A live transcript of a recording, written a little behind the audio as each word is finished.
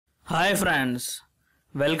Hi friends,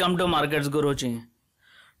 welcome to Markets Guruji.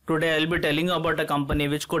 Today I will be telling you about a company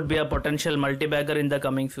which could be a potential multi-bagger in the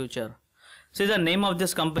coming future. See, the name of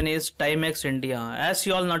this company is Timex India. As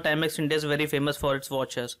you all know, Timex India is very famous for its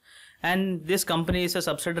watches, and this company is a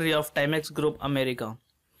subsidiary of Timex Group America.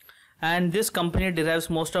 And this company derives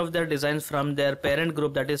most of their designs from their parent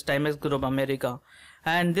group, that is Timex Group America.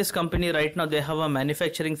 And this company right now, they have a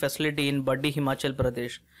manufacturing facility in Baddi, Himachal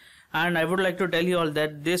Pradesh. And I would like to tell you all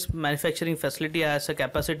that this manufacturing facility has a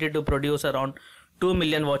capacity to produce around 2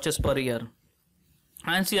 million watches per year.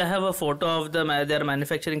 And see, I have a photo of their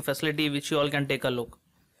manufacturing facility which you all can take a look.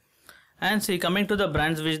 And see, coming to the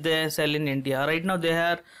brands which they sell in India, right now they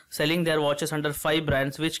are selling their watches under 5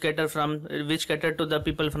 brands which cater to the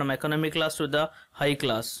people from economy class to the high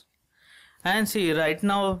class. And see, right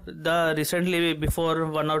now, recently before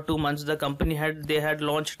 1 or 2 months, the company had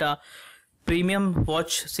launched a premium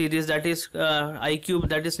watch series, that is IQ,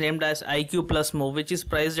 that is named as IQ Plus Move, which is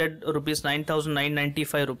priced at rupees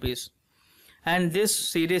 9,995 rupees. And this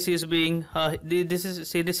series is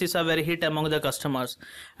series is a very hit among the customers.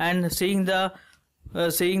 And seeing the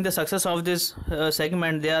success of this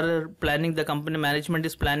segment, the company management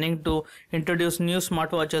is planning to introduce new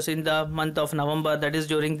smartwatches in the month of November, that is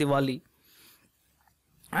during Diwali.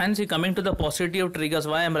 And see, coming to the positive triggers,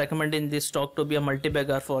 why I am recommending this stock to be a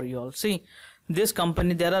multi-bagger for you all. See, this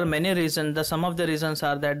company, there are many reasons. Some of the reasons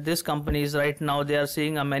are that this company is right now, they are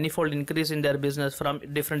seeing a manifold increase in their business from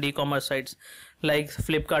different e-commerce sites like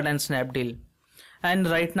Flipkart and Snapdeal. And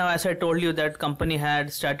right now, as I told you, that company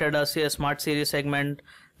had started a smart series segment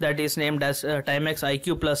that is named as Timex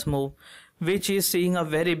IQ Plus Move, which is seeing a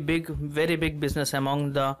very big business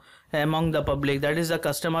among the public. That is, the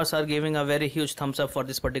customers are giving a very huge thumbs up for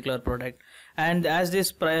this particular product. And as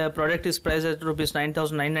this product is priced at rupees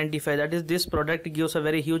 9,995, that is, this product gives a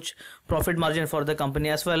very huge profit margin for the company,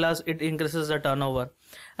 as well as it increases the turnover.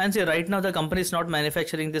 And see, right now the company is not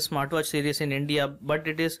manufacturing this smartwatch series in India, but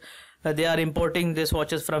it is they are importing these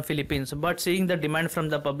watches from Philippines. But seeing the demand from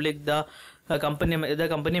the public, the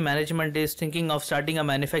company management is thinking of starting a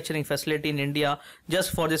manufacturing facility in India just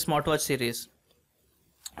for this smartwatch series.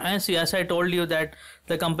 And see, as I told you, that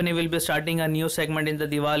the company will be starting a new segment in the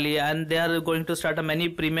Diwali, and they are going to start a many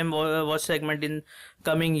premium watch segment in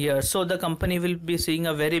coming years. So the company will be seeing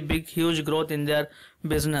a very huge growth in their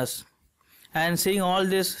business. And seeing all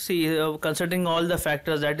this, considering all the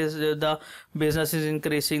factors, that is, the business is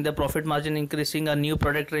increasing, the profit margin increasing, a new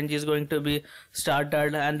product range is going to be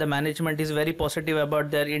started, and the management is very positive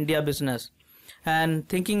about their India business. And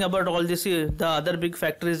thinking about all this, the other big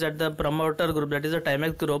factor is that the promoter group, that is the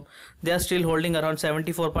Timex Group, they are still holding around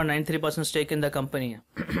 74.93% stake in the company.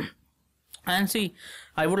 And see,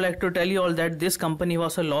 I would like to tell you all that this company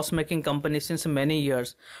was a loss-making company since many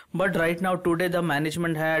years. But right now, today, the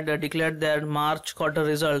management had declared their March quarter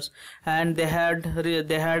results, and they had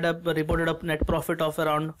reported a net profit of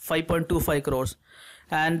around 5.25 crores.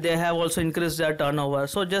 And they have also increased their turnover.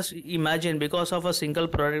 So just imagine, because of a single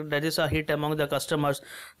product that is a hit among the customers,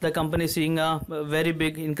 the company is seeing a very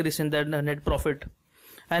big increase in their net profit.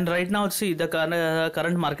 And right now, see, the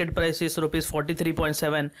current market price is rupees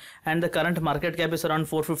 43.7, and the current market cap is around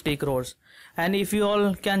 450 crores. And if you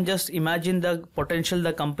all can just imagine the potential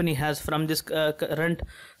the company has from this current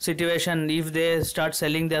situation, if they start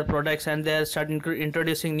selling their products and they start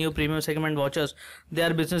introducing new premium segment watches,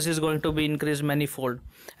 their business is going to be increased manifold.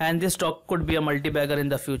 And this stock could be a multi-bagger in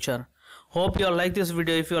the future. Hope you all like this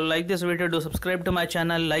video. If you all like this video, do subscribe to my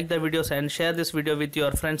channel, like the videos, and share this video with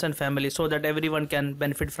your friends and family so that everyone can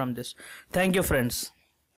benefit from this. Thank you, friends.